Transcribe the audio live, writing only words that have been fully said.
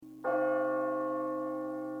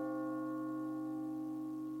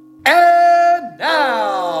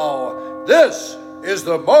is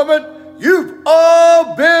the moment you've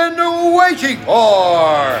all been waiting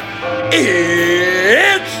for.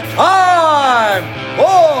 It's time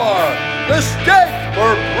for the Steak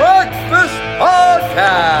for Breakfast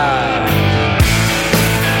Podcast.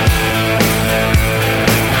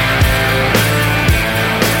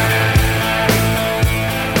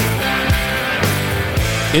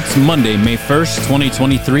 It's Monday, May 1st,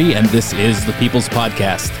 2023, and this is the People's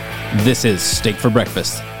Podcast. This is Steak for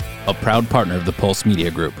Breakfast, a proud partner of the Pulse Media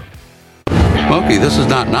Group. Smokey, this is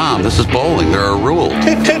not Nam. This is bowling. There are rules.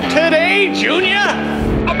 Today, Junior!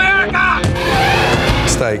 America!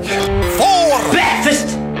 Steak. For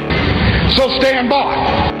breakfast! So stand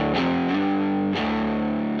by.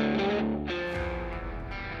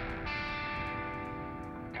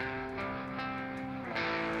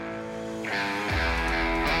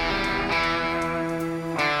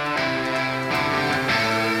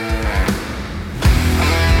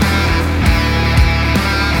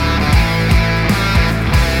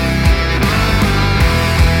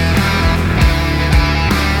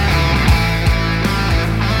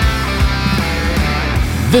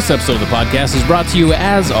 This episode of the podcast is brought to you,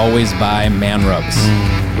 as always, by Man Rubs.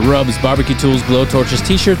 Rubs, barbecue tools, glow torches,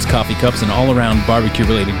 t-shirts, coffee cups, and all-around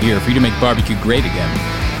barbecue-related gear for you to make barbecue great again.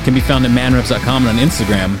 Can be found at manrubs.com and on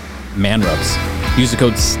Instagram, manrubs. Use the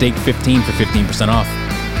code STEAK15 for 15% off.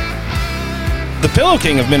 The Pillow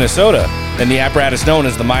King of Minnesota and the apparatus known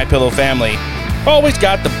as the MyPillow family always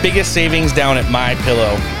got the biggest savings down at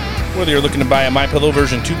MyPillow. Whether you're looking to buy a MyPillow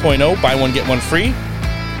version 2.0, buy one, get one free,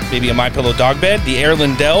 maybe a MyPillow dog bed, the Air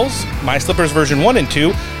Lindells, My Slippers version 1 and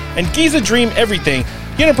 2, and Giza Dream Everything.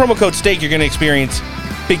 Get a promo code STEAK, you're going to experience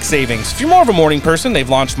big savings. If you're more of a morning person, they've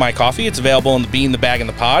launched My Coffee. It's available in the bean, the bag, and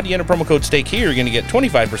the pod. You enter promo code STEAK here, you're going to get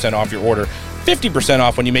 25% off your order, 50%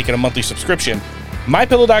 off when you make it a monthly subscription.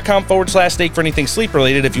 MyPillow.com/steak for anything sleep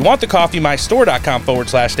related. If you want the coffee,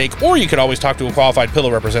 MyStore.com/steak, or you could always talk to a qualified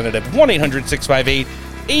pillow representative,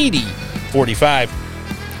 1-800-658-8045.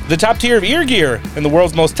 The top tier of ear gear and the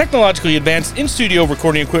world's most technologically advanced in-studio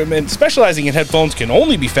recording equipment specializing in headphones can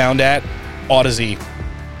only be found at Audeze.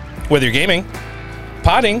 Whether you're gaming,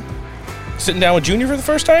 potting, sitting down with Junior for the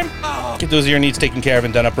first time, get those ear needs taken care of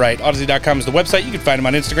and done up right. Audeze.com is the website. You can find them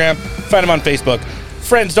on Instagram, find them on Facebook.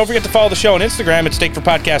 Friends, don't forget to follow the show on Instagram at Steak for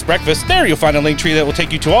Podcast Breakfast. There you'll find a link tree that will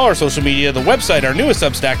take you to all our social media, the website, our newest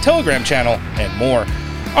Substack, Telegram channel, and more.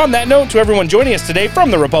 On that note, to everyone joining us today from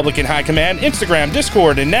the Republican High Command, Instagram,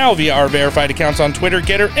 Discord, and now via our verified accounts on Twitter,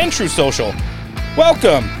 Getter, and True Social.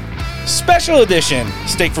 Welcome. Special edition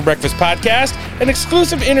Steak for Breakfast podcast, an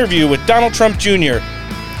exclusive interview with Donald Trump Jr.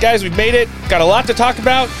 Guys, we've made it. Got a lot to talk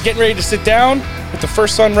about. Getting ready to sit down with the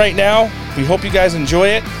first son right now. We hope you guys enjoy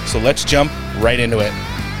it, so let's jump right into it.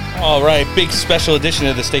 All right, big special edition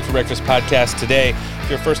of the Steak for Breakfast podcast today. If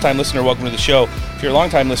you're a first-time listener, welcome to the show. If you're a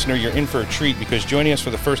long-time listener, you're in for a treat because joining us for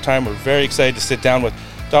the first time, we're very excited to sit down with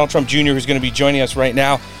Donald Trump Jr., who's going to be joining us right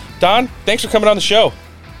now. Don, thanks for coming on the show.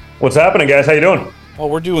 What's happening, guys? How you doing? Well,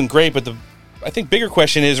 we're doing great, but I think bigger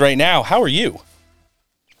question is right now, how are you?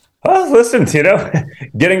 Well, listen,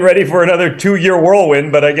 getting ready for another 2-year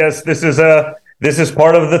whirlwind, but I guess this is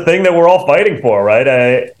part of the thing that we're all fighting for,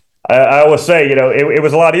 right? I always say, it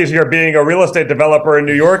was a lot easier being a real estate developer in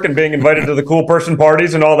New York and being invited to the cool person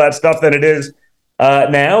parties and all that stuff than it is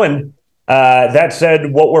now. And that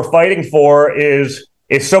said, what we're fighting for is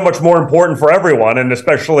so much more important for everyone, and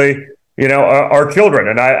especially, our children.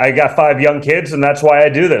 And I got 5 young kids, and that's why I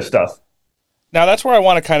do this stuff. Now, that's where I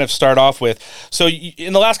want to kind of start off with. So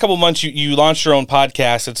in the last couple of months, you launched your own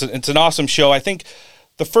podcast. It's an awesome show. I think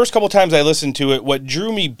the first couple times I listened to it, what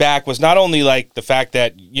drew me back was not only like the fact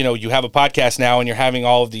that, you have a podcast now and you're having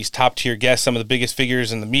all of these top tier guests, some of the biggest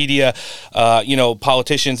figures in the media,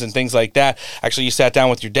 politicians and things like that. Actually, you sat down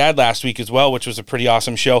with your dad last week as well, which was a pretty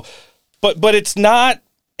awesome show. But it's not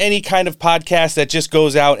any kind of podcast that just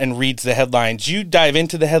goes out and reads the headlines. You dive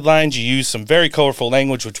into the headlines. You use some very colorful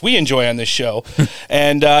language, which we enjoy on this show.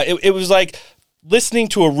 And it was like listening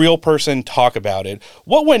to a real person talk about it.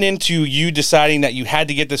 What went into you deciding that you had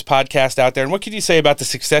to get this podcast out there, and what could you say about the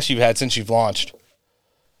success you've had since you've launched?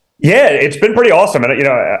 Yeah, it's been pretty awesome. And,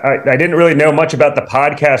 I didn't really know much about the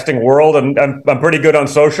podcasting world, and I'm pretty good on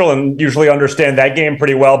social and usually understand that game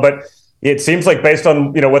pretty well. But it seems like based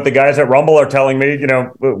on, what the guys at Rumble are telling me,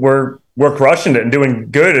 we're crushing it and doing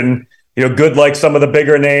good, and, good like some of the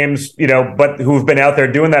bigger names, but who've been out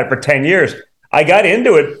there doing that for 10 years. I got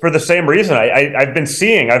into it for the same reason. I've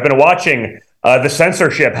been watching the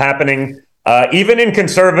censorship happening even in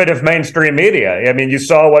conservative mainstream media. I mean, you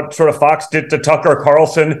saw what sort of Fox did to Tucker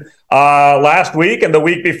Carlson last week, and the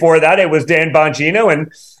week before that, it was Dan Bongino.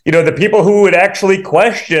 And, the people who would actually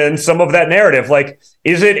question some of that narrative, like,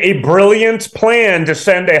 is it a brilliant plan to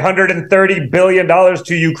send $130 billion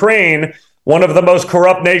to Ukraine, one of the most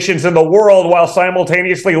corrupt nations in the world, while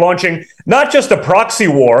simultaneously launching not just a proxy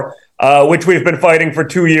war, which we've been fighting for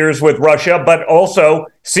 2 years with Russia, but also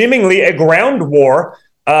seemingly a ground war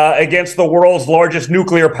against the world's largest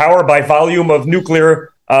nuclear power by volume of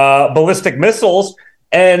nuclear ballistic missiles.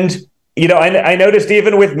 And, I noticed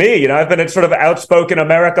even with me, I've been at sort of outspoken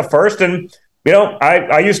America First, and,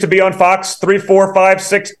 I used to be on Fox 3, 4, 5,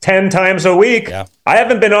 6, 10 times a week. Yeah. I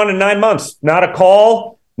haven't been on in 9 months. Not a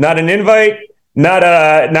call, not an invite,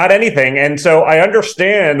 not anything. And so I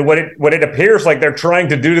understand what it appears like they're trying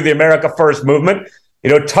to do to the America First movement.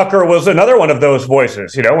 Tucker was another one of those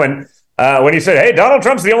voices, when he said, hey, Donald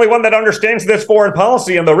Trump's the only one that understands this foreign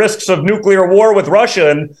policy and the risks of nuclear war with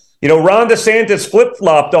Russia. And, Ron DeSantis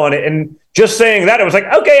flip-flopped on it. And just saying that, it was like,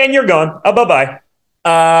 okay, and you're gone. Bye-bye.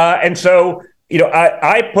 And so,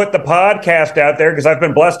 I put the podcast out there because I've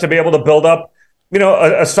been blessed to be able to build up,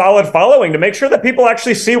 a solid following to make sure that people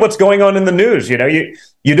actually see what's going on in the news.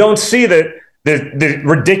 You don't see the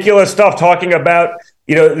ridiculous stuff talking about,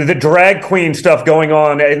 the drag queen stuff going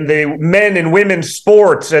on and the men and women's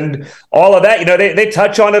sports and all of that. They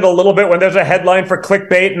touch on it a little bit when there's a headline for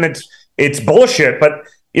clickbait, and it's bullshit. But,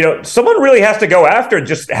 someone really has to go after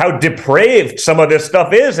just how depraved some of this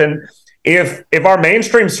stuff is. And if our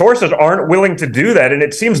mainstream sources aren't willing to do that, and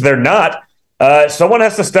it seems they're not, someone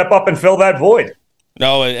has to step up and fill that void.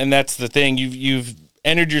 No, and that's the thing. You've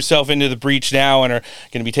entered yourself into the breach now and are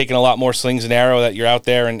going to be taking a lot more slings and arrow that you're out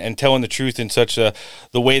there and telling the truth in such the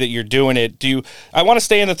way that you're doing it. I want to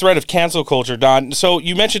stay in the thread of cancel culture, Don. So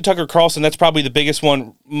you mentioned Tucker Carlson. That's probably the biggest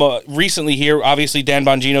one recently here. Obviously, Dan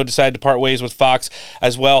Bongino decided to part ways with Fox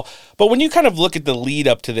as well. But when you kind of look at the lead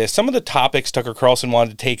up to this, some of the topics Tucker Carlson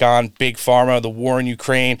wanted to take on, Big Pharma, the war in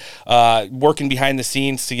Ukraine, working behind the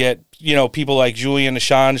scenes to get people like Julian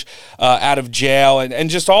Assange out of jail, and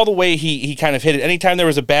just all the way he kind of hit it. Anytime there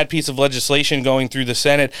was a bad piece of legislation going through the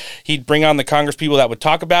Senate, he'd bring on the Congress people that would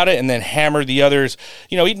talk about it and then hammer the others.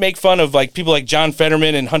 He'd make fun of like people like John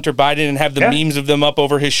Fetterman and Hunter Biden and have the memes of them up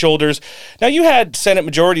over his shoulders. Now you had Senate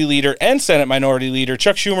Majority Leader and Senate Minority Leader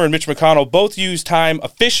Chuck Schumer and Mitch McConnell both use time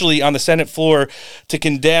officially on the Senate floor to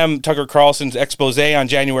condemn Tucker Carlson's expose on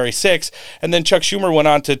January 6th, and then Chuck Schumer went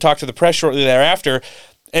on to talk to the press shortly thereafter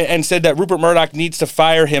and said that Rupert Murdoch needs to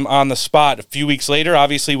fire him on the spot. A few weeks later,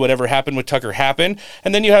 obviously, whatever happened with Tucker happened.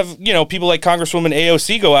 And then you have, people like Congresswoman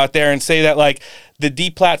AOC go out there and say that, like, the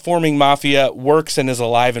deplatforming mafia works and is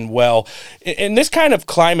alive and well. In this kind of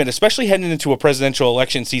climate, especially heading into a presidential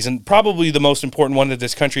election season, probably the most important one that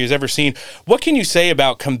this country has ever seen, what can you say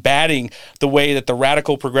about combating the way that the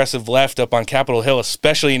radical progressive left up on Capitol Hill,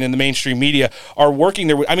 especially in the mainstream media, are working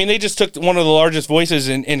their way? I mean, they just took one of the largest voices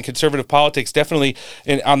in conservative politics, definitely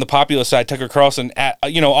on the populist side, Tucker Carlson,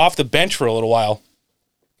 off the bench for a little while.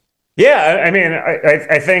 Yeah, I mean,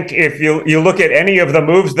 I think if you look at any of the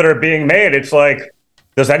moves that are being made, it's like,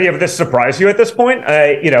 does any of this surprise you at this point?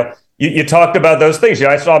 You talked about those things.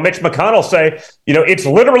 I saw Mitch McConnell say, it's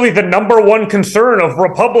literally the number one concern of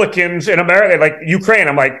Republicans in America, like Ukraine.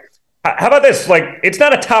 I'm like, how about this? Like, it's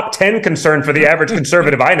not a top 10 concern for the average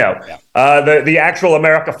conservative I know. The actual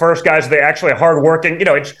America First guys, they actually hardworking.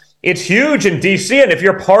 It's huge in D.C. And if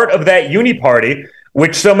you're part of that uni party,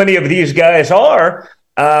 which so many of these guys are,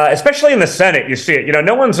 especially in the Senate, you see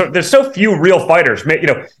it. There's so few real fighters.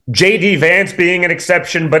 J.D. Vance being an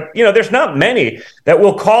exception, but there's not many that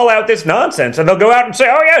will call out this nonsense, and they'll go out and say,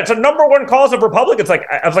 "Oh yeah, it's a number one cause of Republicans." Like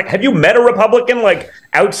I was like, have you met a Republican like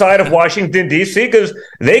outside of Washington D.C.? Because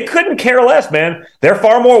they couldn't care less, man. They're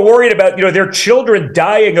far more worried about their children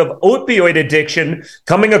dying of opioid addiction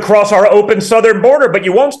coming across our open southern border. But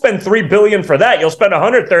you won't spend $3 billion for that. You'll spend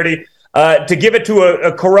 130. To give it to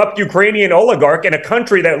a corrupt Ukrainian oligarch in a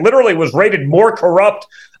country that literally was rated more corrupt,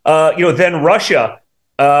 than Russia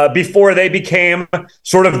before they became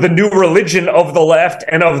sort of the new religion of the left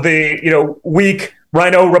and of the weak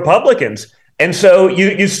rhino Republicans. And so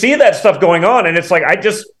you see that stuff going on, and it's like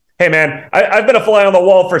hey man, I've been a fly on the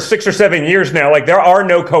wall for 6 or 7 years now. Like there are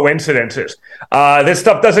no coincidences. This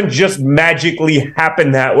stuff doesn't just magically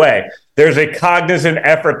happen that way. There's a cognizant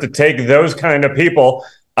effort to take those kind of people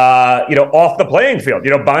off the playing field.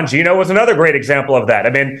 Bongino was another great example of that. I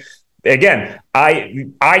mean, again,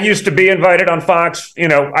 I used to be invited on Fox. I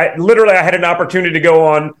had an opportunity to go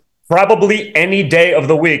on probably any day of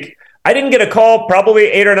the week. I didn't get a call probably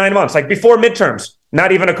 8 or 9 months, like before midterms.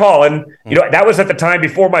 not even a call. And, that was at the time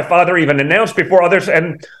before my father even announced, before others.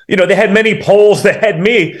 And, they had many polls that had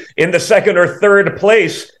me in the second or third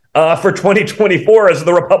place for 2024 as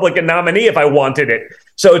the Republican nominee if I wanted it.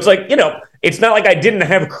 So it's like, it's not like I didn't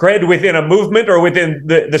have cred within a movement or within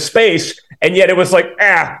the space. And yet it was like,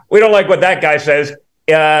 we don't like what that guy says.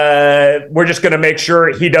 We're just going to make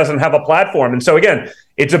sure he doesn't have a platform. And so, again,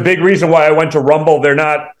 it's a big reason why I went to Rumble. They're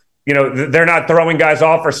not throwing guys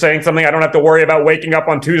off or saying something. I don't have to worry about waking up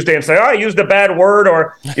on Tuesday and say, I used a bad word,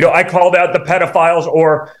 or, I called out the pedophiles,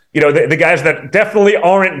 or, the guys that definitely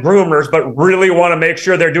aren't groomers, but really want to make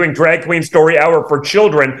sure they're doing Drag Queen Story Hour for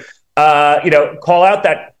children, call out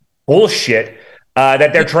that bullshit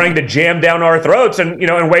that they're trying to jam down our throats and,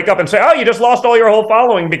 and wake up and say, you just lost all your whole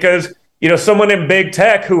following because, someone in big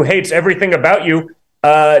tech who hates everything about you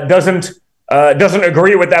doesn't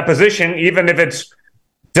agree with that position, even if it's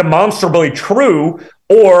demonstrably true,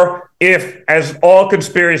 or if, as all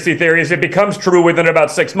conspiracy theories, it becomes true within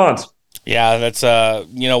about 6 months. Yeah, that's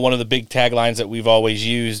one of the big taglines that we've always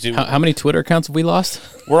used. How many Twitter accounts have we lost?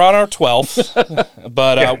 We're on our 12th,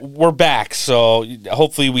 but we're back, so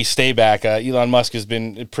hopefully we stay back. Elon Musk has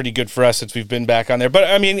been pretty good for us since we've been back on there.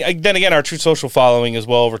 But, I mean, then again, our True Social following is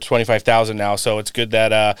well over 25,000 now, so it's good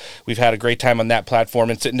that we've had a great time on that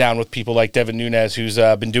platform and sitting down with people like Devin Nunes, who's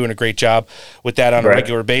been doing a great job with that on a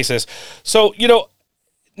regular basis. So,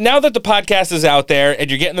 now that the podcast is out there and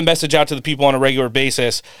you're getting the message out to the people on a regular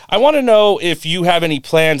basis, I want to know if you have any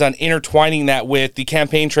plans on intertwining that with the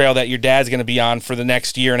campaign trail that your dad's going to be on for the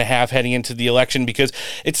next year and a half heading into the election, because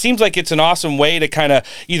it seems like it's an awesome way to kind of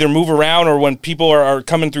either move around, or when people are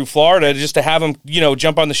coming through Florida, just to have them,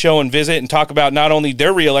 jump on the show and visit and talk about not only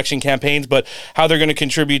their reelection campaigns, but how they're going to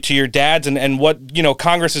contribute to your dad's and what,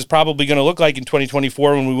 Congress is probably going to look like in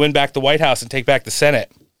 2024 when we win back the White House and take back the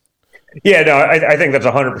Senate. Yeah, no, I think that's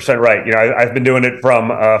 100% right. I've been doing it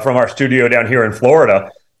from our studio down here in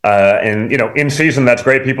Florida, and in season that's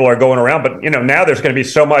great. People are going around, but now there's going to be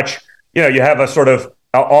so much. You have a sort of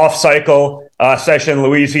off-cycle session.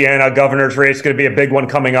 Louisiana governor's race is going to be a big one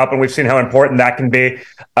coming up, and we've seen how important that can be.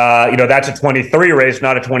 That's a 23 race,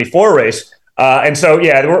 not a 24 race, and so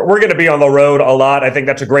we're going to be on the road a lot. I think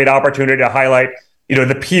that's a great opportunity to highlight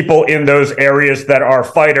the people in those areas that are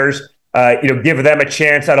fighters. Give them a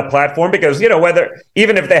chance at a platform, because, whether,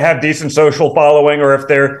 even if they have decent social following, or if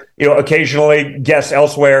they're, occasionally guests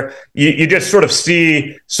elsewhere, you just sort of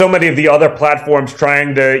see so many of the other platforms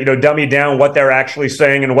trying to, dummy down what they're actually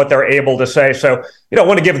saying and what they're able to say. So, I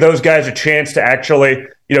want to give those guys a chance to actually,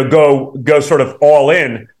 go sort of all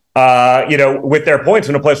in, with their points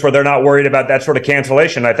in a place where they're not worried about that sort of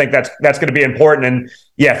cancellation. I think that's going to be important.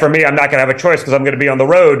 And for me, I'm not going to have a choice, because I'm going to be on the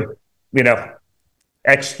road,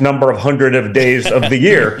 X number of hundred of days of the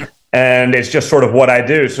year. And it's just sort of what I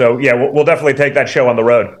do. So, we'll definitely take that show on the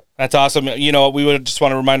road. That's awesome. We would just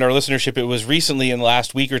want to remind our listenership, it was recently in the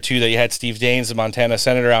last week or two that you had Steve Daines, the Montana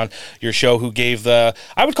senator, on your show, who gave I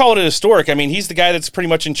would call it historic. I mean, he's the guy that's pretty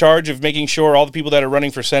much in charge of making sure all the people that are running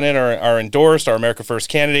for Senate are endorsed, are America First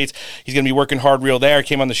candidates. He's going to be working hard real there.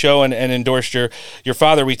 Came on the show and endorsed your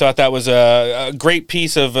father. We thought that was a great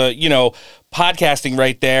piece of, podcasting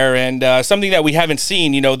right there, and something that we haven't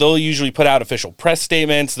seen. They'll usually put out official press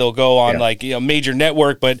statements. They'll go on major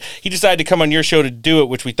network, but he decided to come on your show to do it,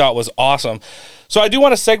 which we thought was awesome. So I do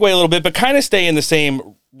want to segue a little bit, but kind of stay in the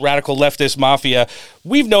same radical leftist mafia.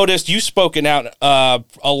 We've noticed you've spoken out a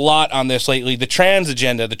lot on this lately, the trans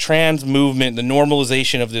agenda, the trans movement, the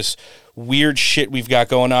normalization of this weird shit we've got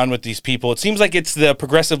going on with these people. It seems like it's the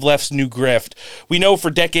progressive left's new grift. We know for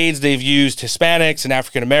decades they've used Hispanics and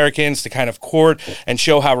African Americans to kind of court and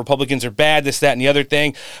show how Republicans are bad, this, that, and the other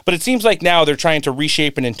thing. But it seems like now they're trying to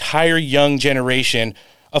reshape an entire young generation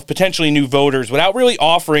of potentially new voters without really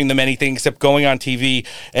offering them anything except going on TV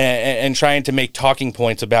and trying to make talking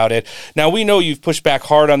points about it. Now, we know you've pushed back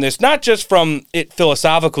hard on this, not just from it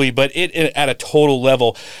philosophically, but it at a total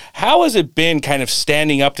level. How has it been kind of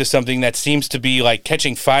standing up to something that seems to be like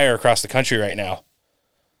catching fire across the country right now?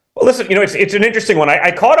 Well, listen, it's an interesting one.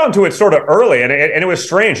 I caught on to it sort of early, and it was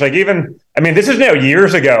strange. Like, this is now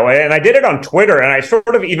years ago, and I did it on Twitter, and I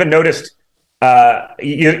sort of even noticed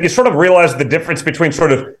you sort of realize the difference between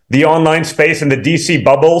sort of the online space and the DC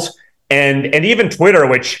bubbles and even Twitter,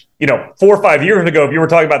 which, 4 or 5 years ago, if you were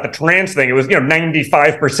talking about the trans thing, it was, 95%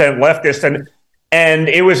 leftist. And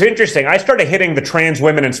it was interesting. I started hitting the trans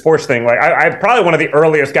women in sports thing. Like, I'm probably one of the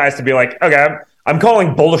earliest guys to be like, okay, I'm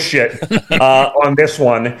calling bullshit on this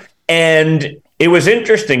one. And it was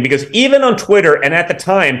interesting because even on Twitter, and at the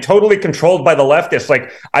time, totally controlled by the leftists,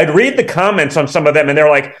 like, I'd read the comments on some of them and they're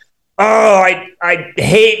like, I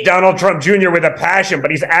hate Donald Trump Jr. with a passion, but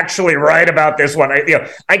he's actually right about this one.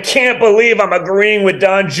 I can't believe I'm agreeing with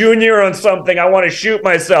Don Jr. on something. I want to shoot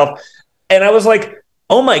myself. And I was like,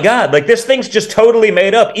 oh my God, like this thing's just totally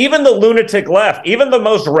made up. Even the lunatic left, even the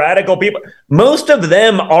most radical people, most of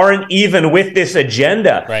them aren't even with this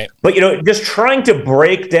agenda. Right. But, just trying to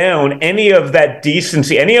break down any of that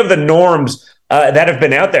decency, any of the norms that have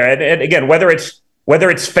been out there. And again, whether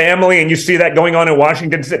it's family, and you see that going on in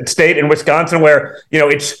Washington State and Wisconsin, where,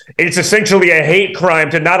 it's essentially a hate crime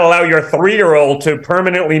to not allow your 3-year-old to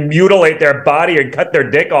permanently mutilate their body and cut their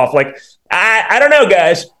dick off. Like, I don't know,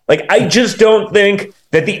 guys. Like, I just don't think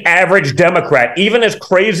that the average Democrat, even as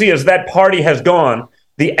crazy as that party has gone,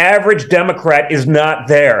 the average Democrat is not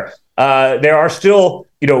there. There are still,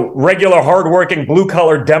 regular, hardworking,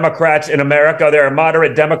 blue-collar Democrats in America. There are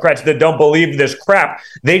moderate Democrats that don't believe this crap.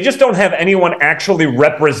 They just don't have anyone actually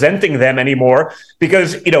representing them anymore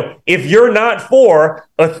because, if you're not for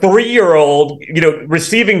a 3-year-old,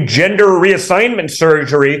 receiving gender reassignment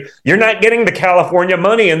surgery, you're not getting the California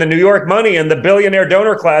money and the New York money and the billionaire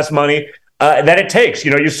donor class money that it takes.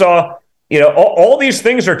 You saw, all these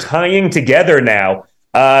things are tying together now.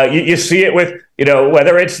 You see it with,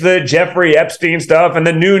 whether it's the Jeffrey Epstein stuff and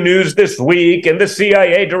the new news this week and the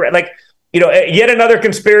CIA direct, yet another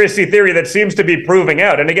conspiracy theory that seems to be proving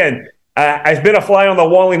out. And again, I've been a fly on the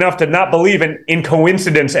wall enough to not believe in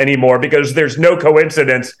coincidence anymore because there's no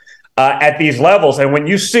coincidence at these levels. And when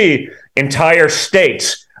you see entire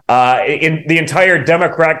states in the entire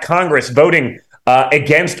Democrat Congress voting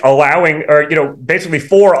against allowing, or basically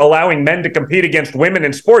for allowing men to compete against women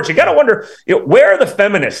in sports, you got to wonder, where are the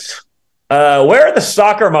feminists? Where are the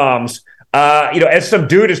soccer moms? As some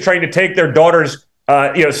dude is trying to take their daughter's,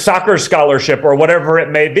 soccer scholarship or whatever it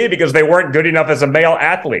may be because they weren't good enough as a male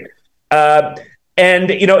athlete.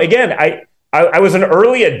 Again, I was an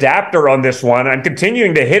early adapter on this one. I'm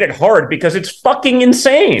continuing to hit it hard because it's fucking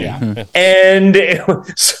insane. Yeah. And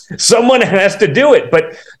someone has to do it.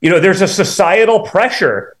 But, there's a societal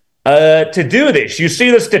pressure to do this. You see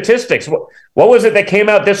the statistics. What was it that came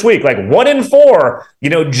out this week? Like 1 in 4,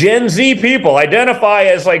 Gen Z people identify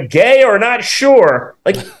as like gay or not sure.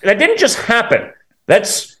 Like that didn't just happen.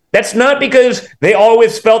 That's not because they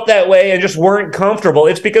always felt that way and just weren't comfortable.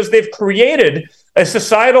 It's because they've created a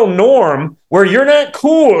societal norm where you're not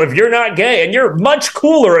cool if you're not gay, and you're much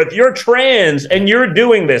cooler if you're trans and you're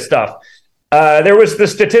doing this stuff. There was the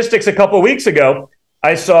statistics a couple weeks ago.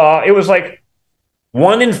 I saw it was like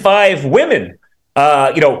 1 in 5 women,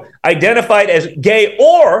 identified as gay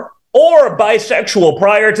or bisexual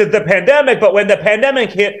prior to the pandemic. But when the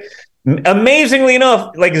pandemic hit, amazingly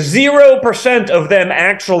enough, like 0% of them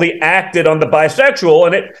actually acted on the bisexual,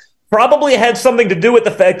 and it probably had something to do with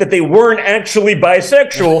the fact that they weren't actually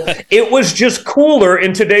bisexual. It was just cooler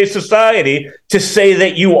in today's society to say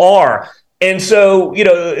that you are. And so,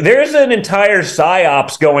 there's an entire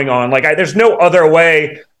psyops going on. Like, there's no other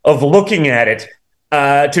way of looking at it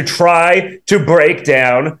to try to break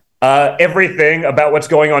down everything about what's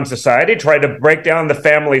going on in society, try to break down the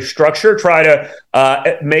family structure, try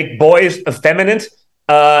to make boys effeminate,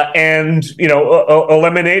 and,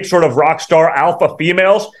 eliminate sort of rock star alpha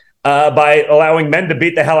females by allowing men to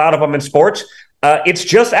beat the hell out of them in sports. It's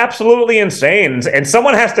just absolutely insane. And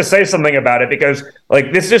someone has to say something about it because,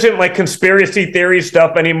 like, this isn't like conspiracy theory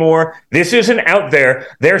stuff anymore. This isn't out there.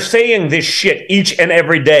 They're saying this shit each and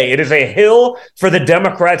every day. It is a hill for the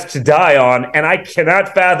Democrats to die on, and I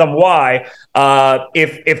cannot fathom why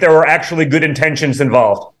if there were actually good intentions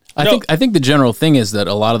involved. I think the general thing is that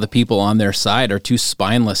a lot of the people on their side are too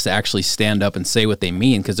spineless to actually stand up and say what they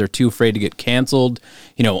mean because they're too afraid to get canceled,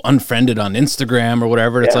 unfriended on Instagram or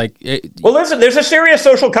whatever. It's like... Well, listen, there's a serious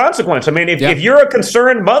social consequence. I mean, if you're a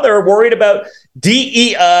concerned mother worried about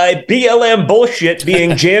DEI, BLM bullshit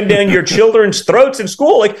being jammed down your children's throats in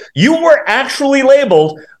school, like, you were actually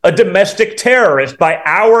labeled a domestic terrorist by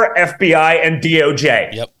our FBI and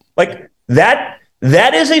DOJ. Yep. Like, that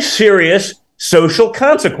is a serious social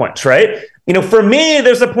consequence, right? For me,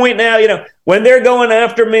 there's a point now, when they're going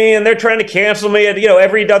after me and they're trying to cancel me at,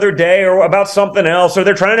 every other day or about something else, or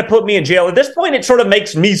they're trying to put me in jail. At this point, it sort of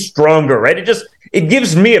makes me stronger, right? It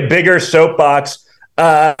gives me a bigger soapbox.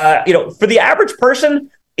 For the average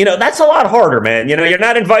person, that's a lot harder, man. You're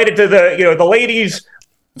not invited to the ladies'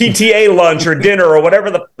 PTA lunch or dinner or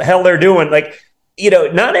whatever the hell they're doing. Like,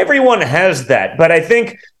 not everyone has that, but I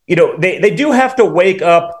think, they do have to wake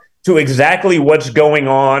up to exactly what's going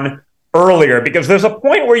on earlier, because there's a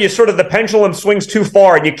point where the pendulum swings too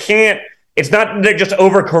far and it's not they're just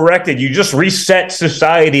overcorrected. You just reset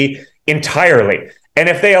society entirely. And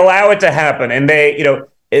if they allow it to happen and they,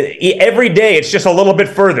 every day it's just a little bit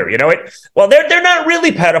further. They're not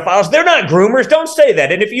really pedophiles. They're not groomers. Don't say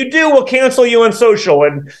that. And if you do, we'll cancel you on social,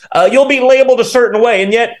 and you'll be labeled a certain way.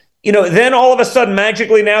 And yet, then all of a sudden,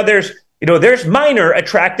 magically now there's minor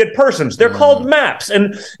attracted persons. They're called MAPs,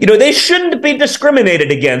 and they shouldn't be discriminated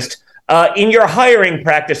against in your hiring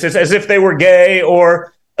practices as if they were gay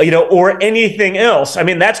or anything else. I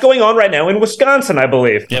mean, that's going on right now in Wisconsin, I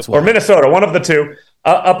believe, or Minnesota, one of the two.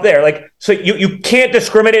 Up there, so you can't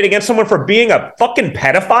discriminate against someone for being a fucking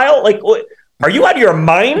pedophile. Are you out of your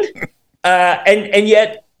mind? And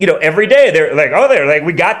yet, every day they're like,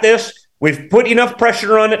 we got this. We've put enough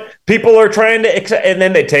pressure on it. People are trying to, and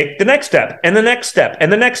then they take the next step, and the next step,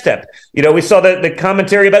 and the next step. We saw the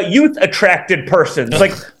commentary about youth attracted persons.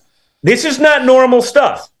 This is not normal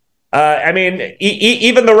stuff. I mean,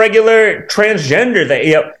 even the regular transgender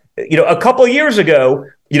thing. A couple years ago.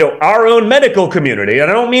 Our own medical community, and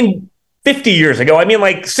I don't mean 50 years ago, I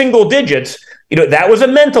mean single digits, that was a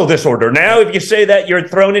mental disorder. Now, if you say that, you're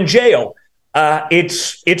thrown in jail.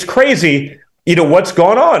 It's crazy, what's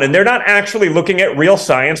gone on. And they're not actually looking at real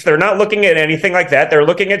science. They're not looking at anything like that. They're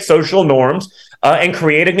looking at social norms and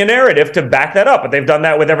creating a narrative to back that up. But they've done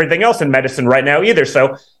that with everything else in medicine right now either.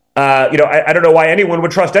 So, I don't know why anyone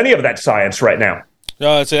would trust any of that science right now.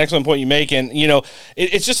 No, it's an excellent point you make. And,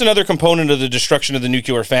 it's just another component of the destruction of the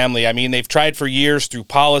nuclear family. I mean, they've tried for years through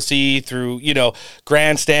policy, through,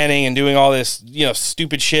 grandstanding and doing all this,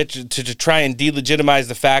 stupid shit to try and delegitimize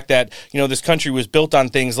the fact that, this country was built on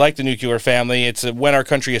things like the nuclear family. It's when our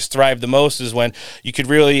country has thrived the most is when you could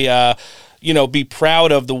really, be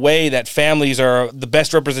proud of the way that families are the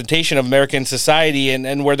best representation of American society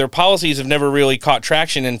and where their policies have never really caught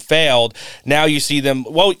traction and failed. Now you see them,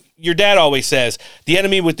 your dad always says the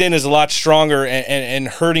enemy within is a lot stronger and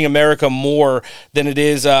hurting America more than it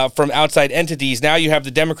is from outside entities. Now you have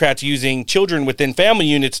the Democrats using children within family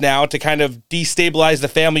units now to kind of destabilize the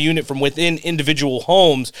family unit from within individual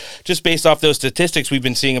homes, just based off those statistics we've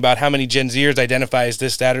been seeing about how many Gen Zers identify as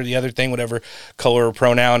this, that, or the other thing, whatever color or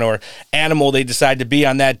pronoun or animal they decide to be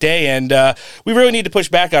on that day. And we really need to push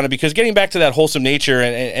back on it, because getting back to that wholesome nature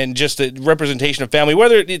and just the representation of family,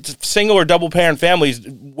 whether it's single or double parent families,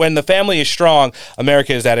 when the family is strong,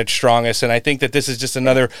 America is at its strongest. And I think that this is just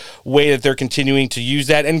another way that they're continuing to use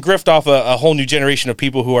that and grift off a whole new generation of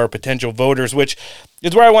people who are potential voters, which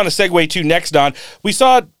is where I want to segue to next, Don. We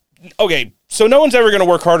saw, so no one's ever going to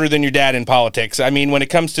work harder than your dad in politics. I mean, when it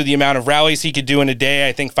comes to the amount of rallies he could do in a day,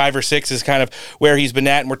 I think 5 or 6 is kind of where he's been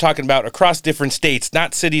at. And we're talking about across different states,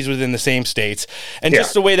 not cities within the same states. And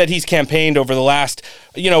just the way that he's campaigned over the last,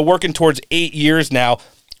 working towards 8 years now.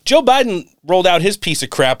 Joe Biden rolled out his piece of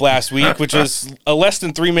crap last week, which was a less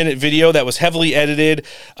than 3-minute video that was heavily edited.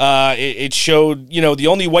 It showed, the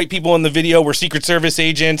only white people in the video were Secret Service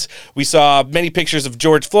agents. We saw many pictures of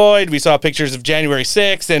George Floyd. We saw pictures of January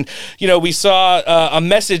 6th. And, we saw a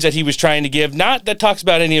message that he was trying to give, not that talks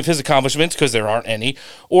about any of his accomplishments, because there aren't any,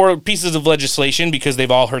 or pieces of legislation, because they've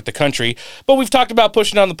all hurt the country. But we've talked about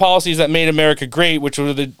pushing on the policies that made America great, which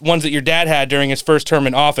were the ones that your dad had during his first term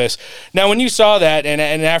in office. Now, when you saw that, and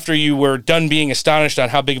after you were done being astonished on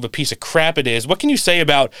how big of a piece of crap it is, what can you say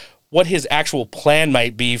about what his actual plan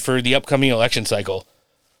might be for the upcoming election cycle?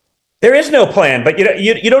 There is no plan, but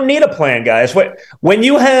you don't need a plan, guys. When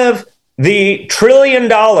you have the $1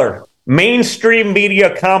 trillion mainstream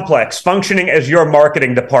media complex functioning as your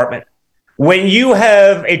marketing department, when you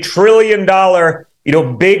have a $1 trillion,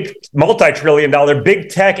 big multi-trillion-dollar big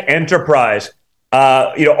tech enterprise,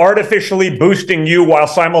 artificially boosting you while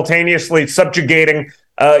simultaneously subjugating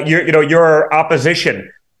your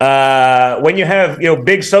opposition. When you have,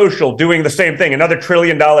 big social doing the same thing, another $1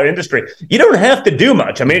 trillion industry, you don't have to do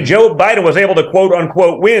much. I mean, Joe Biden was able to quote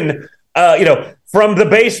unquote win, from the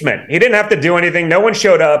basement. He didn't have to do anything. No one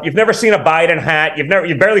showed up. You've never seen a Biden hat.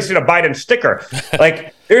 You've barely seen a Biden sticker.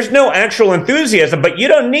 There's no actual enthusiasm, but you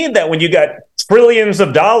don't need that when you got trillions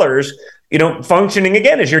of dollars, functioning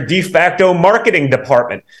again as your de facto marketing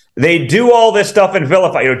department. They do all this stuff and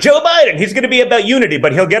vilify. Joe Biden, he's going to be about unity,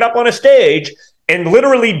 but he'll get up on a stage and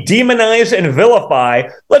literally demonize and vilify,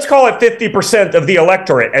 let's call it 50% of the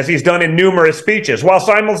electorate, as he's done in numerous speeches, while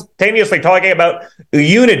simultaneously talking about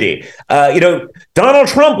unity. Donald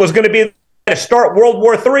Trump was going to be to start World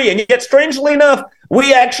War III, and yet, strangely enough,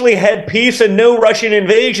 we actually had peace and no Russian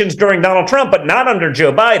invasions during Donald Trump, but not under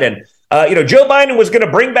Joe Biden. Joe Biden was going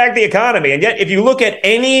to bring back the economy, and yet if you look at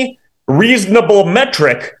any reasonable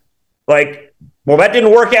metric, Well, that didn't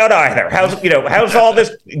work out either. How's all this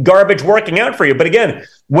garbage working out for you? But again,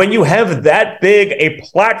 when you have that big a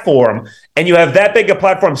platform and you have that big a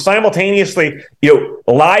platform simultaneously,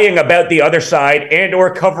 lying about the other side and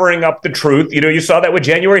or covering up the truth, you saw that with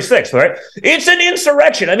January 6th, right? It's an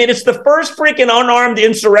insurrection. I mean, it's the first freaking unarmed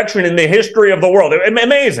insurrection in the history of the world.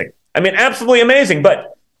 Amazing. I mean, absolutely amazing.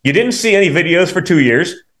 But you didn't see any videos for 2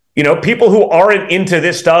 years. People who aren't into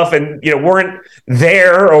this stuff and, weren't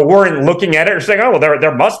there or weren't looking at it are saying, oh, well,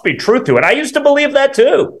 there must be truth to it. I used to believe that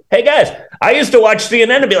too. Hey, guys, I used to watch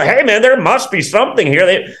CNN and be like, hey, man, there must be something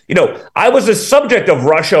here. I was a subject of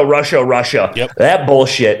Russia. Yep. That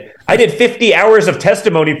bullshit. I did 50 hours of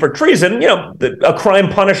testimony for treason, a crime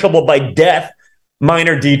punishable by death,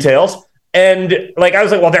 minor details. And I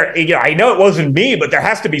was like, well, I know it wasn't me, but there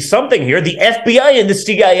has to be something here. The FBI and the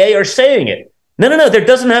CIA are saying it. No. There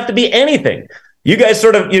doesn't have to be anything. You guys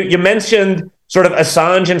you mentioned sort of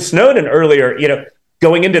Assange and Snowden earlier,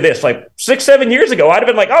 going into this 6-7 years ago, I'd have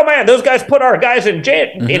been like, oh man, those guys put our guys in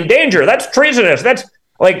danger. That's treasonous. That's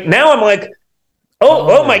now I'm like,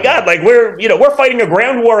 oh my God. We're fighting a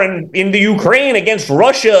ground war in the Ukraine against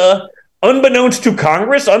Russia, unbeknownst to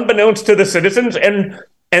Congress, unbeknownst to the citizens.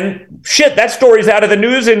 And shit, that story's out of the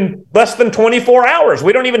news in less than 24 hours.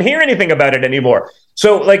 We don't even hear anything about it anymore.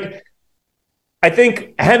 So I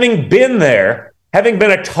think having been there, having been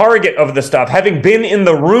a target of the stuff, having been in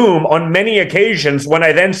the room on many occasions when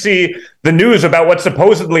I then see the news about what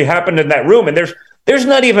supposedly happened in that room, and there's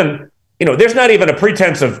not even a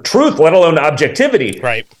pretense of truth, let alone objectivity,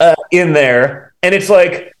 right, in there. And it's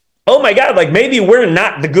like, oh my God, maybe we're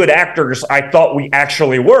not the good actors I thought we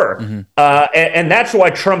actually were. Mm-hmm. And that's why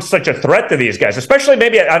Trump's such a threat to these guys, especially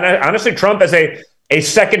maybe, honestly, Trump as a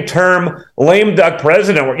second-term lame duck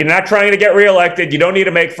president where you're not trying to get reelected. You don't need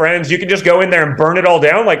to make friends. You can just go in there and burn it all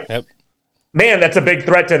down. Yep. Man, that's a big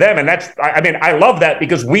threat to them. And I love that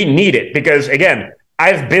because we need it. Because, again,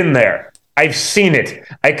 I've been there. I've seen it.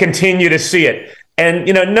 I continue to see it. And,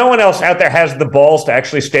 no one else out there has the balls to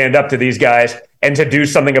actually stand up to these guys and to do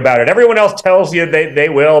something about it. Everyone else tells you they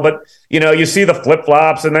will, but, you see the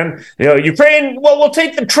flip-flops, and then, Ukraine, well, we'll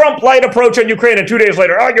take the Trump light approach on Ukraine, and 2 days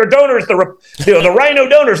later, your donors, the rhino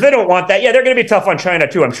donors, they don't want that. Yeah, they're going to be tough on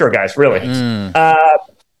China, too, I'm sure, guys, really.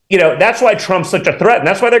 That's why Trump's such a threat, and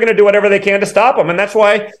that's why they're going to do whatever they can to stop him, and that's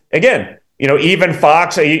why, again, even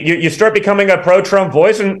Fox, you start becoming a pro-Trump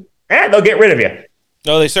voice, and they'll get rid of you.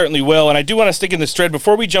 No, they certainly will. And I do want to stick in this thread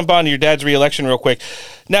before we jump on to your dad's reelection real quick.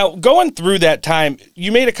 Now, going through that time,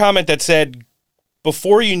 you made a comment that said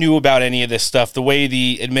before you knew about any of this stuff, the way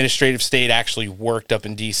the administrative state actually worked up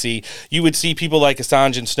in D.C., you would see people like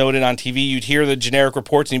Assange and Snowden on TV. You'd hear the generic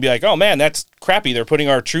reports and you'd be like, oh, man, that's crappy. They're putting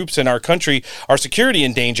our troops and our country, our security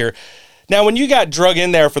in danger. Now, when you got drug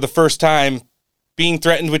in there for the first time, being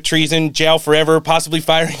threatened with treason, jail forever, possibly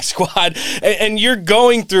firing squad, and you're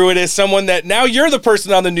going through it as someone that now you're the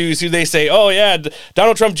person on the news who they say, oh yeah,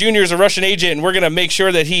 Donald Trump Jr. is a Russian agent and we're going to make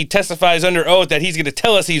sure that he testifies under oath that he's going to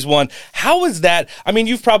tell us he's won. How is that? I mean,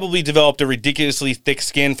 you've probably developed a ridiculously thick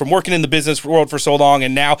skin from working in the business world for so long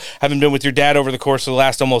and now having been with your dad over the course of the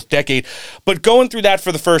last almost decade. But going through that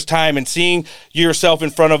for the first time and seeing yourself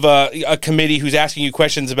in front of a committee who's asking you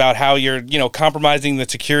questions about how you're, compromising the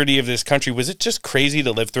security of this country, was it just crazy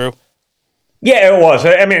to live through? Yeah, it was.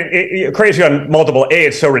 I mean, crazy on multiple.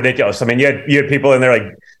 It's so ridiculous. I mean, you had people in there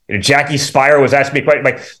like Jackie Spire was asking me quite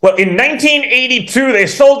well, in 1982 they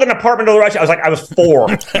sold an apartment to the Russians. I was 4,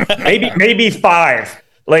 maybe 5.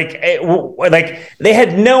 They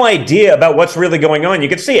had no idea about what's really going on. You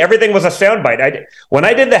could see everything was a soundbite. When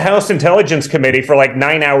I did the House Intelligence Committee for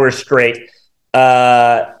 9 hours straight,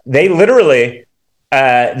 they literally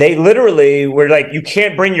were like, you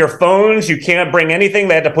can't bring your phones, you can't bring anything.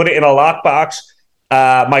 They had to put it in a lockbox.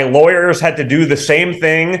 My lawyers had to do the same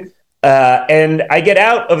thing. And I get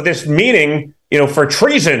out of this meeting, for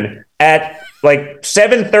treason at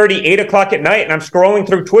 7:30, 8 o'clock at night. And I'm scrolling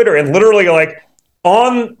through Twitter and literally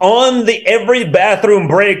on the every bathroom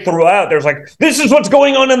break throughout, there's this is what's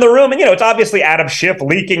going on in the room. And, it's obviously Adam Schiff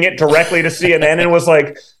leaking it directly to CNN. And was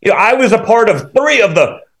I was a part of 3 of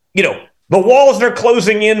the, the walls are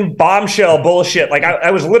closing in bombshell bullshit.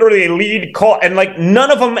 I was literally a lead call, and none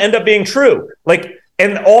of them end up being true.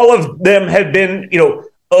 And all of them had been,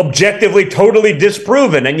 objectively totally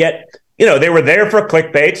disproven. And yet, they were there for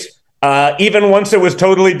clickbaits. Even once it was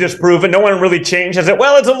totally disproven, no one really changed. I said,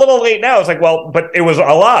 well, it's a little late now. It's but it was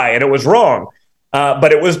a lie and it was wrong.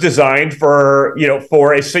 But it was designed for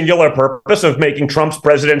a singular purpose of making Trump's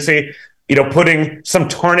presidency, putting some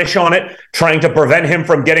tarnish on it, trying to prevent him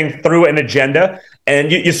from getting through an agenda. And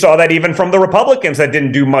you saw that even from the Republicans that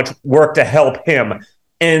didn't do much work to help him.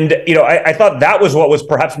 And, I thought that was what was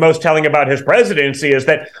perhaps most telling about his presidency, is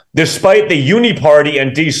that despite the uni party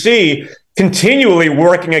in D.C. continually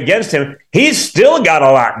working against him, he's still got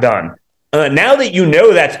a lot done. Now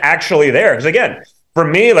that that's actually there, because again, for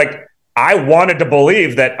me, I wanted to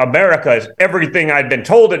believe that America is everything I'd been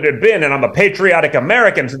told it had been, and I'm a patriotic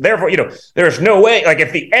American. So therefore, there's no way.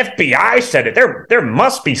 If the FBI said it, there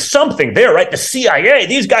must be something there, right? The CIA,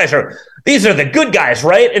 these are the good guys,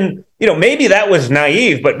 right? And maybe that was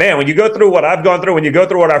naive, but man, when you go through what I've gone through, when you go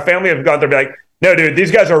through what our family have gone through, be like, no, dude,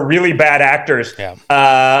 these guys are really bad actors.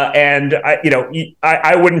 Yeah. And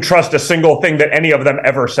I wouldn't trust a single thing that any of them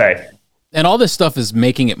ever say. And all this stuff is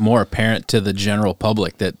making it more apparent to the general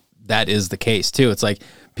public that is the case too. It's like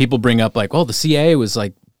people bring up well, the CIA was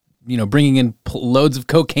bringing in loads of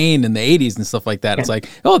cocaine in the 80s and stuff like that. It's like,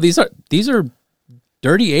 oh, these are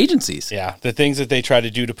dirty agencies. Yeah, the things that they try to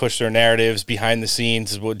do to push their narratives behind the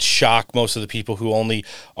scenes would shock most of the people who only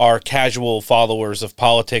are casual followers of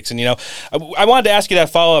politics. And, I wanted to ask you that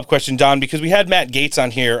follow-up question, Don, because we had Matt Gaetz on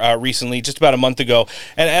here recently, just about a month ago.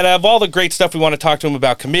 And of all the great stuff we want to talk to him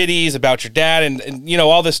about, committees, about your dad, and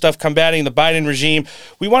all this stuff combating the Biden regime,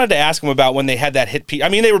 we wanted to ask him about when they had that hit piece. I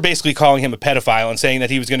mean, they were basically calling him a pedophile and saying that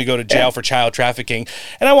he was going to go to jail for child trafficking.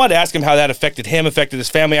 And I wanted to ask him how that affected him, affected his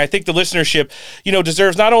family. I think the listenership,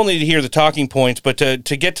 deserves not only to hear the talking points, but to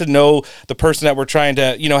get to know the person that we're trying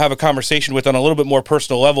to, have a conversation with on a little bit more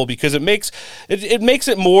personal level, because it makes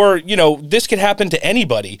it more, this could happen to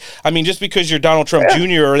anybody. I mean, just because you're Donald Trump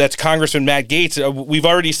Jr. or that's Congressman Matt Gaetz, we've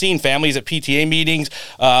already seen families at PTA meetings,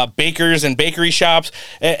 bakers and bakery shops,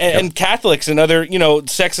 and Catholics and other,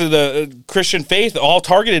 sects of the Christian faith, all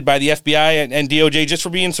targeted by the FBI and DOJ just for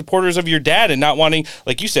being supporters of your dad and not wanting,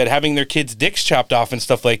 like you said, having their kids' dicks chopped off and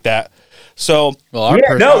stuff like that. So,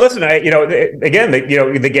 listen, again,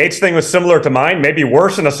 the Gates thing was similar to mine, maybe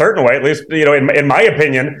worse in a certain way, at least, in my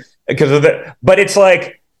opinion, because of but it's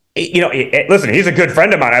like, listen, he's a good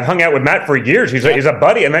friend of mine. I've hung out with Matt for years. He's a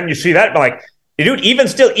buddy. And then you see that, like, dude, even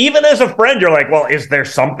as a friend, you're like, well, is there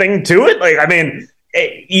something to it? Like, I mean,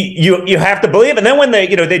 you have to believe. And then when they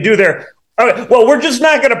do their, all right, well, we're just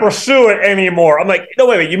not going to pursue it anymore. I'm like, no,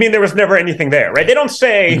 wait, you mean there was never anything there, right? They don't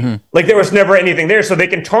say like there was never anything there, so they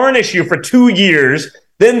can tarnish you for 2 years.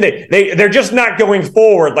 Then they're just not going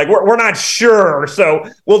forward. Like we're not sure, so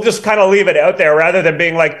we'll just kind of leave it out there rather than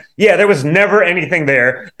being like, yeah, there was never anything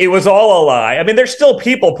there. It was all a lie. I mean, there's still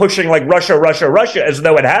people pushing like Russia as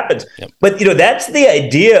though it happens. Yep. But that's the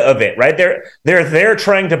idea of it, right? They're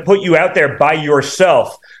trying to put you out there by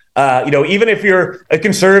yourself. Even if you're a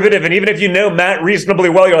conservative and even if you know Matt reasonably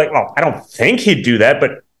well, you're like, well, I don't think he'd do that,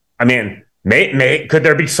 but I mean, could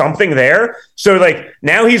there be something there? So like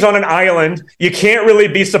now he's on an island. You can't really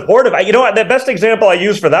be supportive. The best example I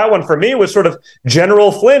used for that one for me was sort of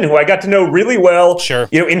General Flynn, who I got to know really well, sure.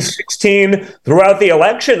 In 2016 throughout the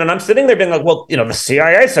election. And I'm sitting there being like, well, the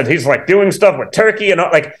CIA said he's like doing stuff with Turkey and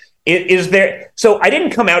like, is there? So I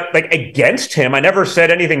didn't come out like against him. I never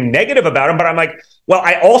said anything negative about him, but I'm like, well,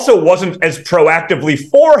 I also wasn't as proactively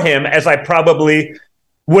for him as I probably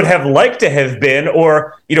would have liked to have been,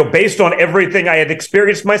 or, based on everything I had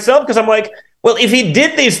experienced myself. Because I'm like, well, if he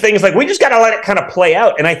did these things, like we just got to let it kind of play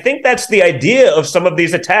out. And I think that's the idea of some of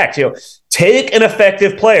these attacks. Take an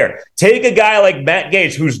effective player, take a guy like Matt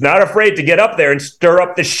Gaetz, who's not afraid to get up there and stir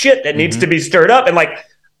up the shit that needs to be stirred up. And like,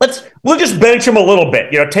 we'll just bench him a little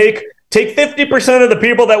bit, take 50% of the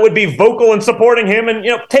people that would be vocal in supporting him and,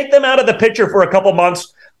 take them out of the picture for a couple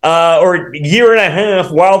months or a year and a half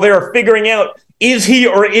while they're figuring out, is he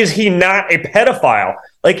or is he not a pedophile?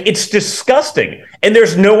 Like, it's disgusting. And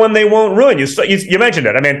there's no one they won't ruin. You mentioned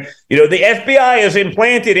it. I mean, the FBI is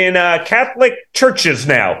implanted in Catholic churches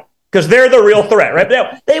now because they're the real threat, right?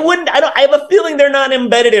 Now, they wouldn't, I have a feeling they're not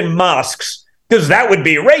embedded in mosques because that would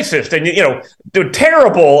be racist and,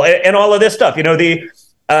 terrible and all of this stuff.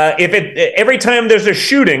 Every time there's a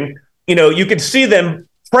shooting, you can see them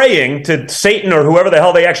praying to Satan or whoever the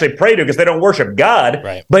hell they actually pray to because they don't worship God.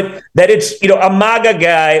 Right. But that it's, a MAGA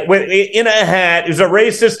guy in a hat who's a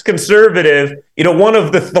racist conservative, one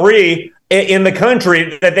of the three in the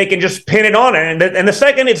country that they can just pin it on. And the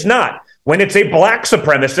second it's not. When it's a black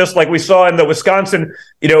supremacist, like we saw in the Wisconsin,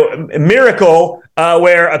 miracle,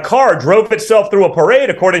 where a car drove itself through a parade,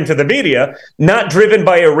 according to the media, not driven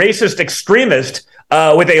by a racist extremist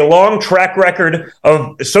with a long track record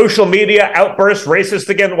of social media outbursts, racist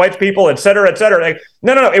against white people, et cetera, et cetera. Like,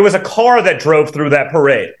 no. It was a car that drove through that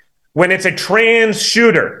parade. When it's a trans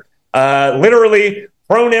shooter, literally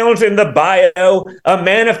pronouns in the bio, a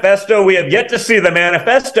manifesto. We have yet to see the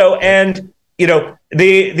manifesto. And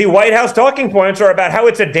the White House talking points are about how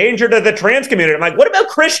it's a danger to the trans community. I'm like, what about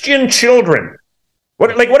Christian children?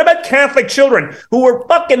 What about Catholic children who were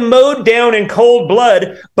fucking mowed down in cold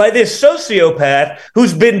blood by this sociopath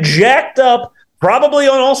who's been jacked up, probably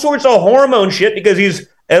on all sorts of hormone shit because he's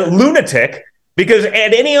a lunatic? Because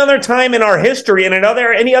at any other time in our history and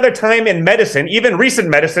any other time in medicine, even recent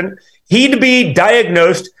medicine, he'd be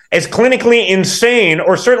diagnosed as clinically insane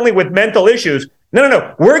or certainly with mental issues.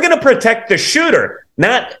 No. We're going to protect the shooter,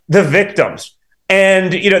 not the victims.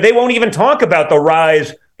 And, they won't even talk about the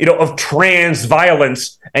rise, of trans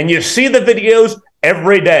violence. And you see the videos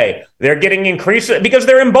every day. They're getting increased because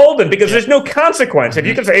they're emboldened, because there's no consequence.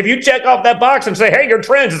 If you check off that box and say, hey, you're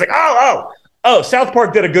trans, it's like, oh, South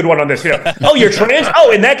Park did a good one on this. Oh, you're trans?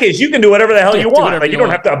 Oh, in that case, you can do whatever the hell you want. Like, you don't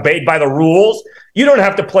have to abide by the rules. You don't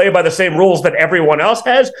have to play by the same rules that everyone else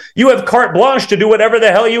has. You have carte blanche to do whatever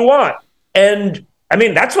the hell you want. And I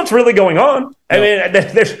mean, that's what's really going on. I mean,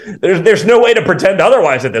 there's no way to pretend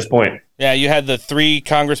otherwise at this point. Yeah, you had the 3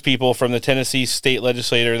 Congress people from the Tennessee state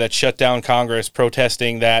legislature that shut down Congress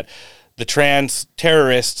protesting that the trans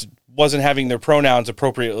terrorists wasn't having their pronouns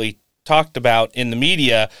appropriately talked about in the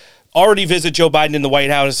media. Already visit Joe Biden in the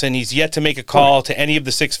White House, and he's yet to make a call to any of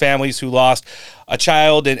the 6 families who lost a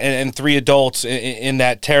child and 3 adults in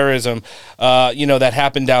that terrorism, that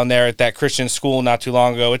happened down there at that Christian school not too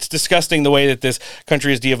long ago. It's disgusting the way that this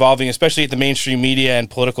country is de-evolving, especially at the mainstream media and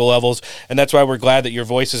political levels, and that's why we're glad that your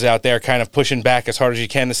voice is out there kind of pushing back as hard as you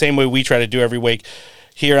can, the same way we try to do every week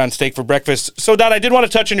here on Steak for Breakfast. So, Dot, I did want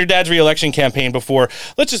to touch on your dad's re-election campaign before.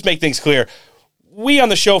 Let's just make things clear. We on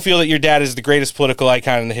the show feel that your dad is the greatest political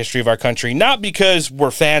icon in the history of our country, not because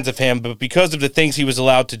we're fans of him, but because of the things he was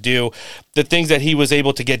allowed to do, the things that he was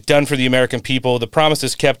able to get done for the American people, the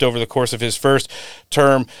promises kept over the course of his first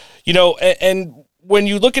term. And when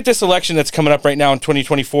you look at this election that's coming up right now in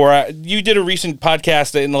 2024, you did a recent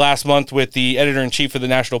podcast in the last month with the editor-in-chief of the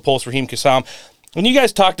National Pulse, Raheem Kassam, and you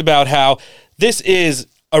guys talked about how this is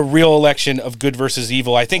a real election of good versus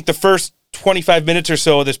evil. I think the first 25 minutes or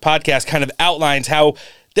so of this podcast kind of outlines how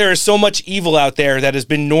there is so much evil out there that has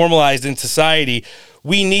been normalized in society.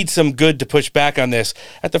 We need some good to push back on this.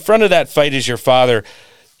 At the front of that fight is your father.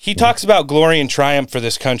 He talks about glory and triumph for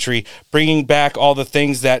this country, bringing back all the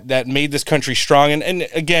things that made this country strong. And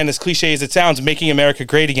again, as cliche as it sounds, making America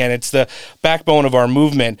great again. It's the backbone of our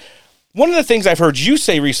movement. One of the things I've heard you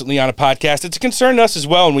say recently on a podcast, it's a concern to us as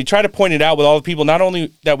well, and we try to point it out with all the people, not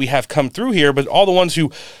only that we have come through here, but all the ones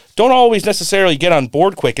who don't always necessarily get on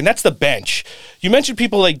board quick, and that's the bench. You mentioned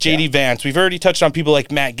people like J.D. Vance. We've already touched on people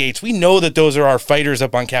like Matt Gaetz. We know that those are our fighters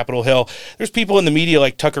up on Capitol Hill. There's people in the media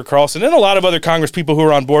like Tucker Carlson and a lot of other Congress people who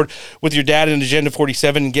are on board with your dad and Agenda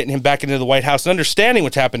 47 and getting him back into the White House and understanding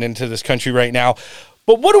what's happening to this country right now.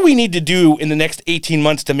 But what do we need to do in the next 18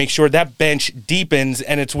 months to make sure that bench deepens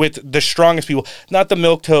and it's with the strongest people, not the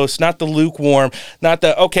milquetoast, not the lukewarm, not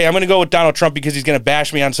the, okay, I'm going to go with Donald Trump because he's going to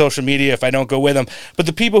bash me on social media if I don't go with him, but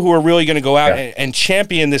the people who are really going to go out and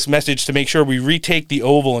champion this message to make sure we retake the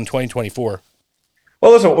Oval in 2024?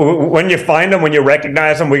 Well, listen, when you find them, when you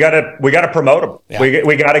recognize them, we gotta promote them. Yeah.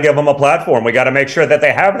 We got to give them a platform. We got to make sure that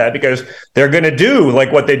they have that, because they're going to do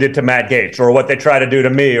like what they did to Matt Gaetz, or what they try to do to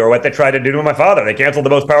me, or what they tried to do to my father. They canceled the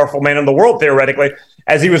most powerful man in the world, theoretically,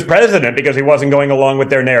 as he was president, because he wasn't going along with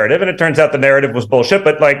their narrative. And it turns out the narrative was bullshit,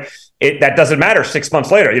 but that doesn't matter 6 months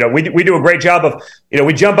later. We do a great job of,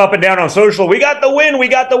 we jump up and down on social. We got the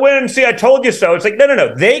win. See, I told you so. It's like,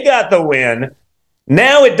 no. They got the win.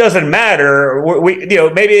 Now it doesn't matter.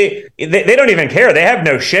 Maybe they don't even care. They have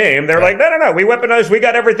no shame. They're like, no. We weaponized. We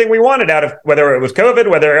got everything we wanted out of, whether it was COVID,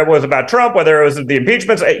 whether it was about Trump, whether it was the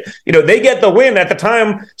impeachments. They get the win. At the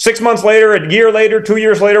time, 6 months later, a year later, 2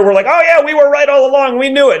 years later, we're like, oh yeah, we were right all along. We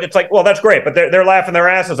knew it. It's like, well, that's great, but they're laughing their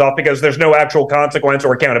asses off because there's no actual consequence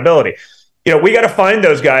or accountability. We got to find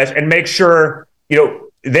those guys and make sure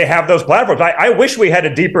they have those platforms. I wish we had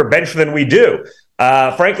a deeper bench than we do.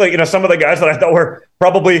 Frankly, some of the guys that I thought were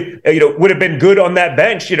probably, would have been good on that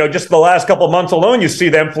bench, just the last couple of months alone, you see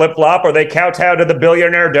them flip flop, or they kowtow to the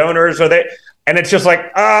billionaire donors, and it's just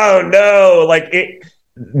like, oh no,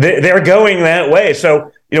 they're going that way.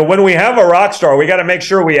 So, when we have a rock star, we got to make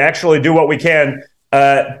sure we actually do what we can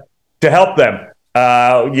to help them.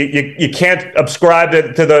 You can't subscribe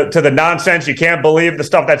to the nonsense. You can't believe the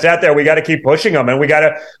stuff that's out there. We got to keep pushing them, and we got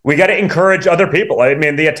to encourage other people. I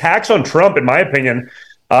mean, the attacks on Trump, in my opinion,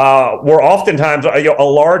 were oftentimes a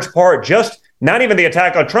large part, just not even the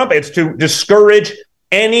attack on Trump. It's to discourage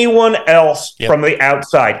anyone else from the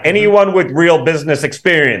outside, anyone with real business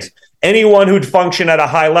experience, anyone who'd function at a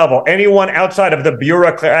high level, anyone outside of the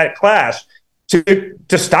bureaucrat class,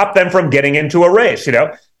 to stop them from getting into a race.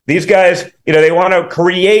 These guys, they want to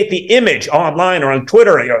create the image online or on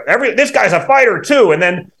Twitter. This guy's a fighter too, and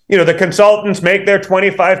then the consultants make their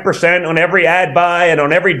 25% on every ad buy and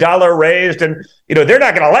on every dollar raised. And, they're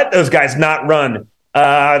not going to let those guys not run.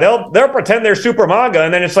 They'll pretend they're super MAGA.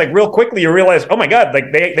 And then it's like real quickly you realize, oh my God,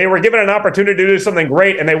 like they were given an opportunity to do something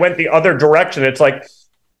great and they went the other direction. It's like,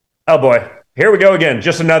 oh boy, here we go again.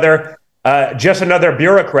 Just another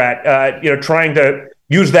bureaucrat, trying to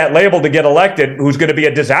use that label to get elected, who's going to be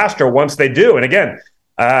a disaster once they do. And again,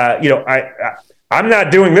 I'm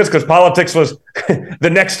not doing this because politics was the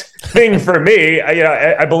next thing for me.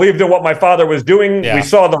 I believed in what my father was doing. Yeah. We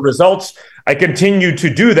saw the results. I continue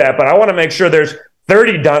to do that, but I want to make sure there's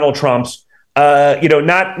 30 Donald Trumps, not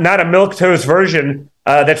a milquetoast version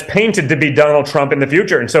that's painted to be Donald Trump in the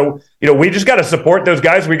future. And so, we just got to support those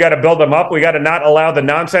guys. We got to build them up. We got to not allow the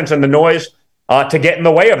nonsense and the noise to get in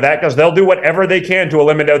the way of that, because they'll do whatever they can to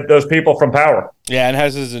eliminate those people from power. Yeah, and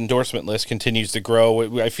as his endorsement list continues to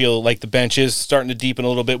grow, I feel like the bench is starting to deepen a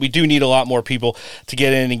little bit. We do need a lot more people to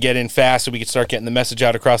get in and get in fast so we can start getting the message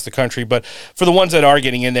out across the country. But for the ones that are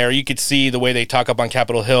getting in there, you could see the way they talk up on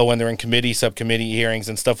Capitol Hill when they're in committee, subcommittee hearings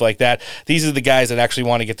and stuff like that. These are the guys that actually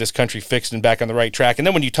want to get this country fixed and back on the right track. And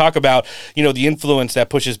then when you talk about, the influence that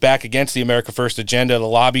pushes back against the America First agenda, the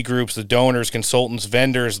lobby groups, the donors, consultants,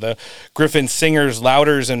 vendors, the Griffin Singers,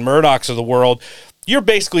 Louders, and Murdochs of the world, you're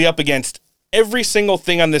basically up against every single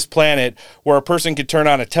thing on this planet where a person could turn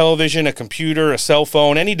on a television, a computer, a cell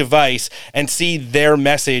phone, any device, and see their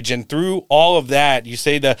message. And through all of that, you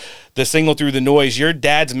say the signal through the noise, your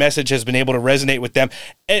dad's message has been able to resonate with them.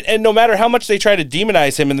 And no matter how much they try to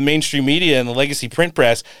demonize him in the mainstream media and the legacy print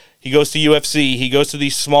press, he goes to UFC, he goes to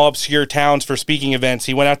these small, obscure towns for speaking events.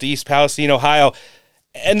 He went out to East Palestine, Ohio,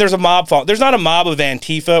 and there's a mob fall. There's not a mob of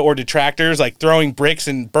Antifa or detractors like throwing bricks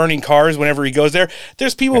and burning cars whenever he goes there.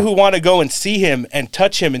 There's people who want to go and see him and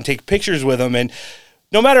touch him and take pictures with him. And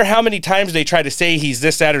no matter how many times they try to say he's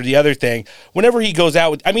this, that, or the other thing, whenever he goes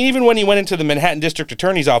out even when he went into the Manhattan District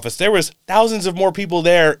Attorney's office, there was thousands of more people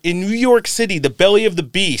there in New York City, the belly of the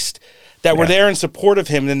beast, that were there in support of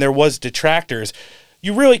him than there was detractors.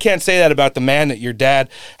 You really can't say that about the man that your dad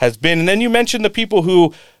has been. And then you mentioned the people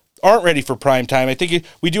who aren't ready for prime time. I think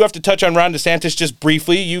we do have to touch on Ron DeSantis just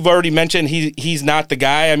briefly. You've already mentioned he's not the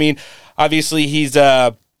guy. I mean, obviously he's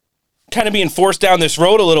kind of being forced down this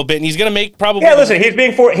road a little bit, and he's going to make probably... Yeah, listen, he's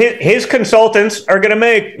being his consultants are going to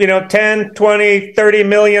make, 10, 20, $30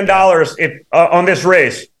 million on this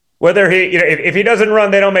race. Whether if he doesn't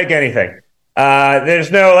run, they don't make anything.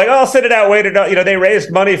 There's no I'll sit it out, wait it out. They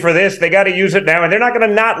raised money for this. They got to use it now, and they're not going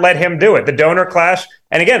to not let him do it. The donor clash.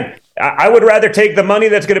 And again, I would rather take the money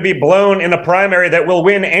that's going to be blown in a primary that will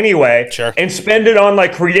win anyway, sure, and spend it on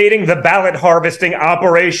creating the ballot harvesting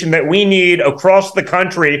operation that we need across the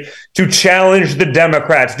country to challenge the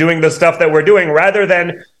Democrats doing the stuff that we're doing, rather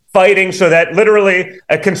than fighting so that literally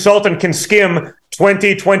a consultant can skim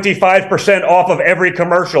 20, 25% off of every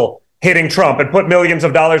commercial hitting Trump and put millions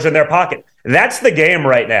of dollars in their pocket. That's the game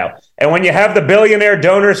right now. And when you have the billionaire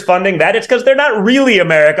donors funding that, it's because they're not really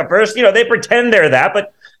America First. They pretend they're that,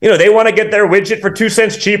 but they want to get their widget for 2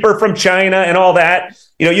 cents cheaper from China and all that.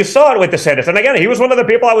 You saw it with DeSantis. And again, he was one of the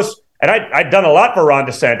people I'd done a lot for Ron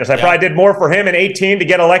DeSantis. I probably did more for him in 2018 to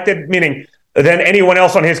get elected, meaning than anyone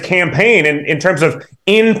else on his campaign in terms of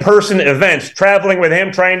in-person events, traveling with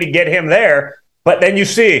him, trying to get him there. But then you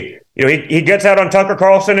see, he gets out on Tucker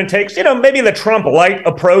Carlson and takes, maybe the Trump light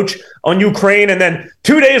approach on Ukraine. And then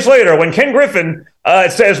 2 days later, when Ken Griffin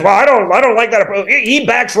says, well, I don't like that approach, he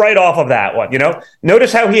backs right off of that one.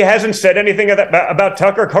 Notice how he hasn't said anything about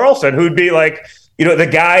Tucker Carlson, who'd be the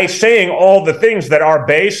guy saying all the things that our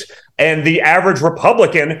base and the average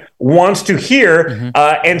Republican wants to hear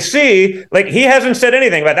and see. He hasn't said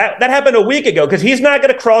anything about that. That happened a week ago, because he's not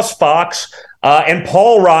going to cross Fox and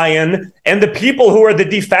Paul Ryan and the people who are the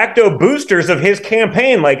de facto boosters of his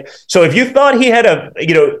campaign. So if you thought he had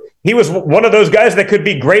he was one of those guys that could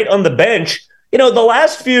be great on the bench, the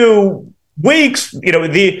last few weeks,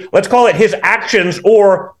 let's call it his actions,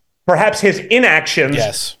 or perhaps his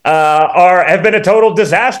inactions, have been a total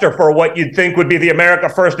disaster for what you'd think would be the America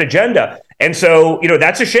First agenda. And so,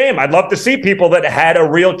 that's a shame. I'd love to see people that had a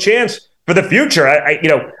real chance for the future.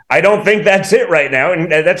 I don't think that's it right now,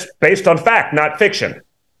 and that's based on fact, not fiction.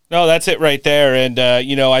 No, that's it right there. And,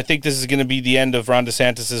 I think this is going to be the end of Ron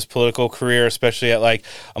DeSantis' political career, especially at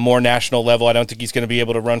a more national level. I don't think he's going to be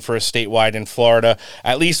able to run for a statewide in Florida,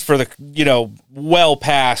 at least for the, well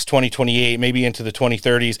past 2028, maybe into the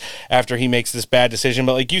 2030s after he makes this bad decision.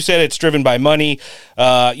 But like you said, it's driven by money.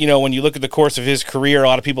 When you look at the course of his career, a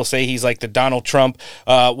lot of people say he's like the Donald Trump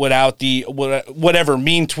without the whatever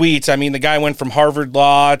mean tweets. I mean, the guy went from Harvard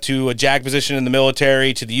Law to a JAG position in the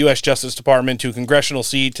military to the U.S. Justice Department to a congressional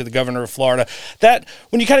seat to the governor of Florida. That,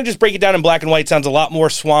 when you kind of just break it down in black and white, sounds a lot more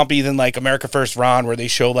swampy than like America First Ron, where they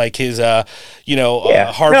show like his, Harvard.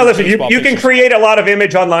 No, listen, you can create a lot of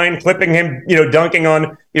image online, clipping him, dunking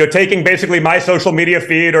on, taking basically my social media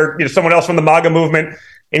feed or someone else from the MAGA movement,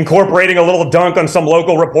 incorporating a little dunk on some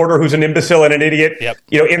local reporter who's an imbecile and an idiot,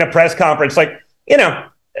 in a press conference. Like,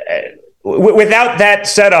 without that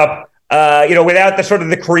setup, without the sort of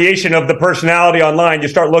the creation of the personality online, you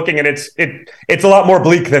start looking and it's a lot more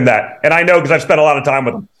bleak than that. And I know because I've spent a lot of time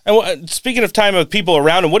with them. And speaking of time with people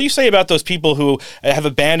around him, what do you say about those people who have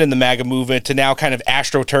abandoned the MAGA movement to now kind of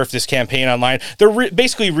astroturf this campaign online? They're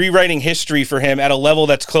basically rewriting history for him at a level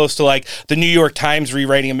that's close to like the New York Times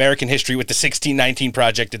rewriting American history with the 1619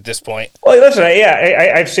 Project at this point. Well, listen,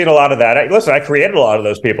 I've seen a lot of that. I created a lot of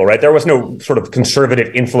those people, right? There was no sort of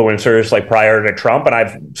conservative influencers like prior to Trump, and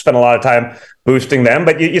I've spent a lot of time boosting them,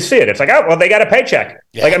 but you see it. It's like, oh, well, they got a paycheck.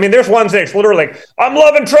 Yeah. Like, I mean, there's ones that it's literally like, I'm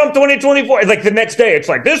loving Trump 2024. It's like the next day, it's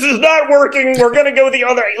like, this is not working. We're going to go the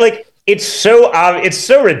other. Like, it's so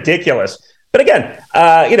ridiculous. But again,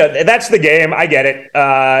 that's the game. I get it.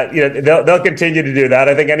 They'll continue to do that.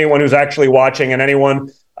 I think anyone who's actually watching and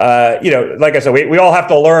anyone, like I said, we all have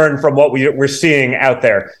to learn from what we're seeing out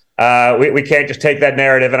there. We can't just take that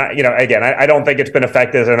narrative. And, I don't think it's been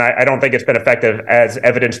effective. And I don't think it's been effective as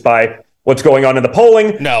evidenced by what's going on in the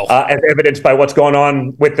polling. No. As evidenced by what's going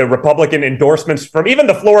on with the Republican endorsements from even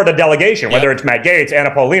the Florida delegation, whether it's Matt Gaetz,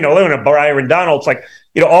 Anna Paulina Luna, Byron Donalds, like,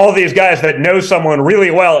 all these guys that know someone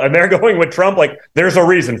really well and they're going with Trump. Like, there's a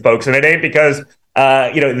reason, folks. And it ain't because,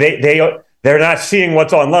 they're not seeing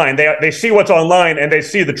what's online. They see what's online and they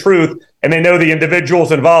see the truth and they know the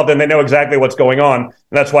individuals involved and they know exactly what's going on. And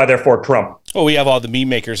that's why they're for Trump. Well, we have all the meme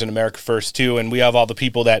makers in America First, too, and we have all the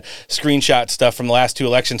people that screenshot stuff from the last two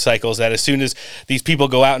election cycles that as soon as these people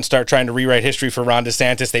go out and start trying to rewrite history for Ron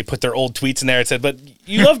DeSantis, they put their old tweets in there and said, but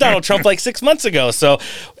you loved Donald Trump like 6 months ago. So,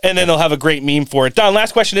 and then they'll have a great meme for it. Don,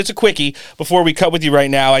 last question. It's a quickie before we cut with you right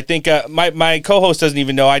now. I think my co-host doesn't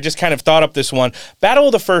even know. I just kind of thought up this one. Battle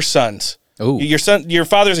of the First Sons. Ooh. Your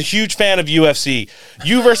father's a huge fan of UFC.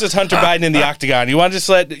 You versus Hunter Biden in the octagon. You want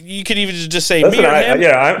to you could even just say me or him?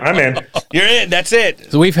 I'm in. You're in. That's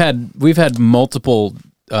it. So we've had multiple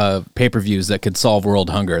pay-per-views that could solve world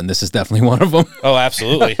hunger, and this is definitely one of them. Oh,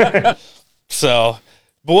 absolutely. So,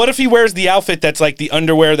 but what if he wears the outfit that's like the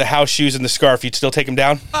underwear, the house shoes, and the scarf? You'd still take him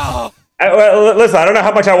down? Oh. Well, listen, I don't know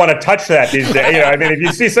how much I want to touch that these days. If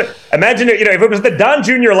you see, imagine if it was the Don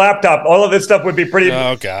Jr. laptop, all of this stuff would be pretty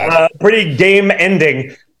game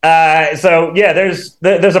ending. There's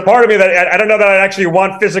a part of me that I don't know that I actually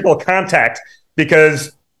want physical contact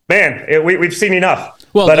because, man, we've seen enough.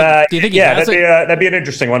 Well, but do you think that'd be an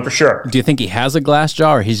interesting one for sure. Do you think he has a glass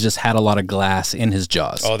jaw, or he's just had a lot of glass in his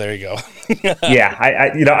jaws? Oh, there you go. Yeah,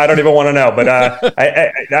 I don't even want to know, but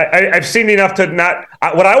I've seen enough to not.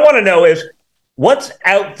 What I want to know is what's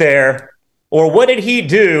out there, or what did he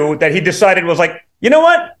do that he decided was like, you know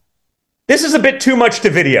what, this is a bit too much to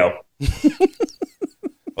video.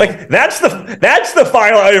 Like that's the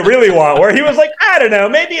file I really want, where he was like, I don't know,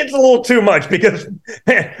 maybe it's a little too much because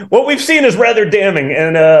what we've seen is rather damning,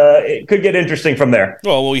 and it could get interesting from there.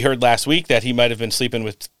 Well, we heard last week that he might have been sleeping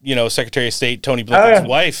with, Secretary of State Tony Blinken's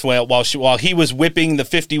wife while he was whipping the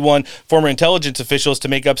 51 former intelligence officials to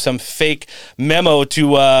make up some fake memo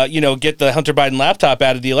to get the Hunter Biden laptop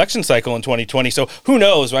out of the election cycle in 2020. So who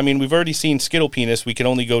knows? I mean, we've already seen Skittle Penis. We can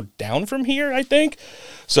only go down from here, I think.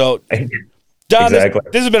 So. Don, exactly.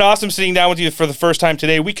 This has been awesome sitting down with you for the first time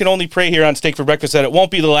today. We can only pray here on Steak for Breakfast that it won't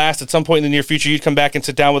be the last. At some point in the near future, you'd come back and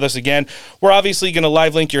sit down with us again. We're obviously going to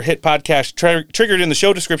live link your hit podcast triggered in the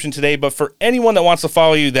show description today, but for anyone that wants to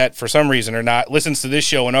follow you that for some reason or not listens to this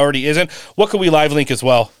show and already isn't, what can we live link as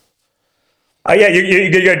well? You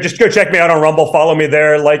just go check me out on Rumble. Follow me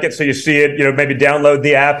there, like it so you see it. Maybe download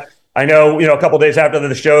the app. I know, a couple days after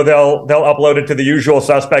the show, they'll upload it to the usual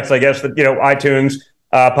suspects, I guess, that iTunes,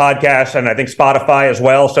 podcast, and I think Spotify as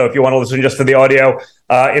well. So if you want to listen just to the audio,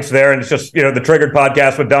 it's there. And it's just, the Triggered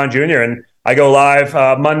Podcast with Don Jr. And I go live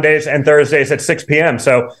Mondays and Thursdays at 6 p.m.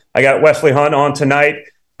 So I got Wesley Hunt on tonight,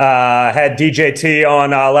 had DJT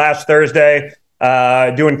on last Thursday,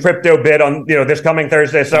 doing Crypto Bit on, this coming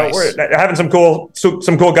Thursday. So We're having some cool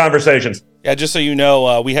conversations. Yeah, just so you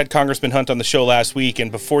know, we had Congressman Hunt on the show last week,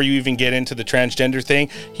 and before you even get into the transgender thing,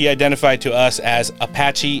 he identified to us as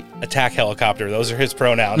Apache Attack Helicopter. Those are his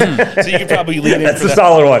pronouns. So you can probably lean in. That's a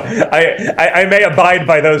solid one. I may abide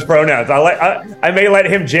by those pronouns. I may let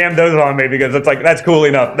him jam those on me because it's like that's cool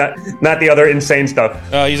enough. Not the other insane stuff.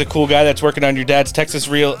 He's a cool guy that's working on your dad's Texas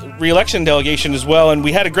re-election delegation as well, and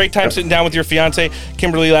we had a great time sitting down with your fiance,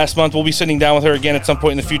 Kimberly, last month. We'll be sitting down with her again at some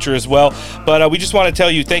point in the future as well. But we just want to tell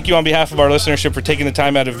you thank you on behalf of our listenership for taking the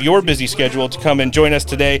time out of your busy schedule to come and join us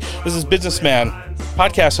today. This is businessman,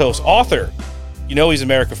 podcast host, author. You know he's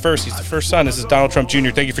America First. He's the first son. This is Donald Trump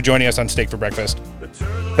Jr. Thank you for joining us on Steak for Breakfast.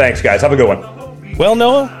 Thanks, guys. Have a good one. Well,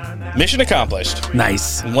 Noah, mission accomplished.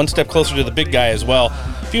 Nice. And one step closer to the big guy as well.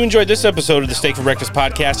 If you enjoyed this episode of the Steak for Breakfast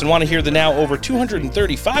podcast and want to hear the now over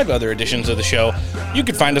 235 other editions of the show, you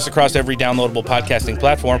can find us across every downloadable podcasting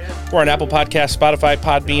platform. We're on Apple Podcasts, Spotify,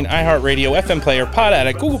 Podbean, iHeartRadio, FM Player, Pod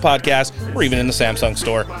Addict, Google Podcasts, or even in the Samsung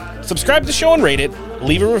store. Subscribe to the show and rate it,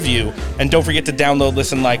 leave a review, and don't forget to download,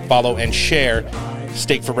 listen, like, follow, and share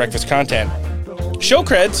Steak for Breakfast content. Show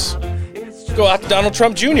creds go out to Donald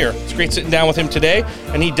Trump Jr. It's great sitting down with him today,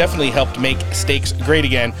 and he definitely helped make steaks great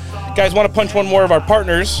again. Guys, want to punch one more of our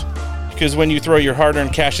partners? Because when you throw your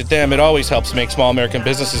hard-earned cash at them, it always helps make small American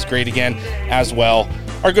businesses great again as well.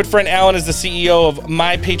 Our good friend Alan is the CEO of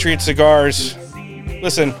My Patriot Cigars.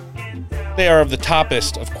 Listen, they are of the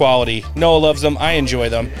toppest of quality. Noah loves them. I enjoy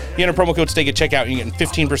them. You enter promo code STEAK at checkout, and you get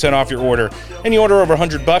 15% off your order. And you order over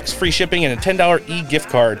 $100, free shipping, and a $10 e-gift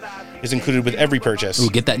card is included with every purchase. Ooh,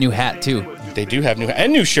 get that new hat, too. They do have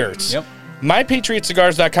new shirts. Yep.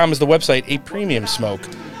 MyPatriotCigars.com is the website, a premium smoke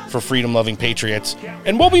for freedom-loving patriots.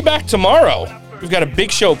 And we'll be back tomorrow. We've got a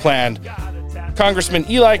big show planned. Congressman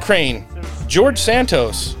Eli Crane, George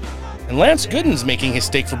Santos, and Lance Gooden's making his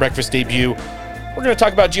Steak for Breakfast debut. We're going to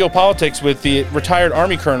talk about geopolitics with the retired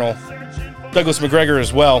Army Colonel, Douglas McGregor,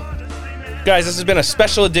 as well. Guys, this has been a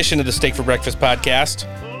special edition of the Steak for Breakfast podcast.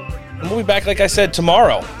 And we'll be back, like I said,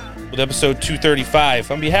 tomorrow with episode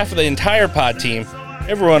 235. On behalf of the entire pod team,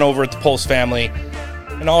 everyone over at the Pulse family,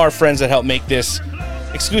 and all our friends that helped make this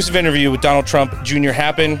exclusive interview with Donald Trump Jr.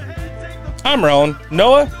 happen, I'm Rowan.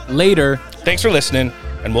 Noah, Later. thanks for listening,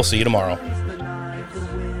 and we'll see you tomorrow.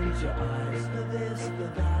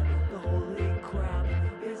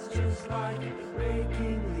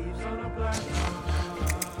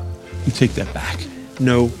 You take that back.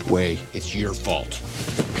 No way. It's your fault.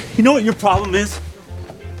 You know what your problem is?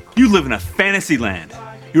 You live in a fantasy land.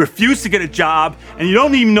 You refuse to get a job, and you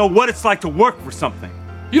don't even know what it's like to work for something.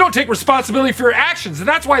 You don't take responsibility for your actions, and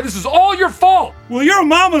that's why this is all your fault. Well, you're a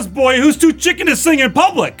mama's boy who's too chicken to sing in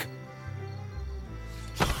public.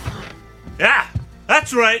 Yeah,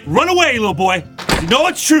 that's right. Run away, little boy. You know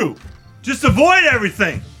it's true. Just avoid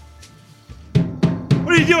everything.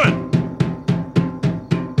 What are you doing?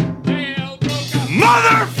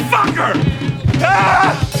 Motherfucker!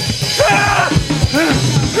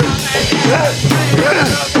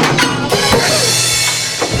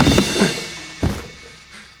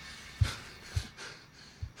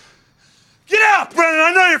 Get up, Brennan!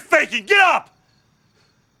 I know you're faking! Get up!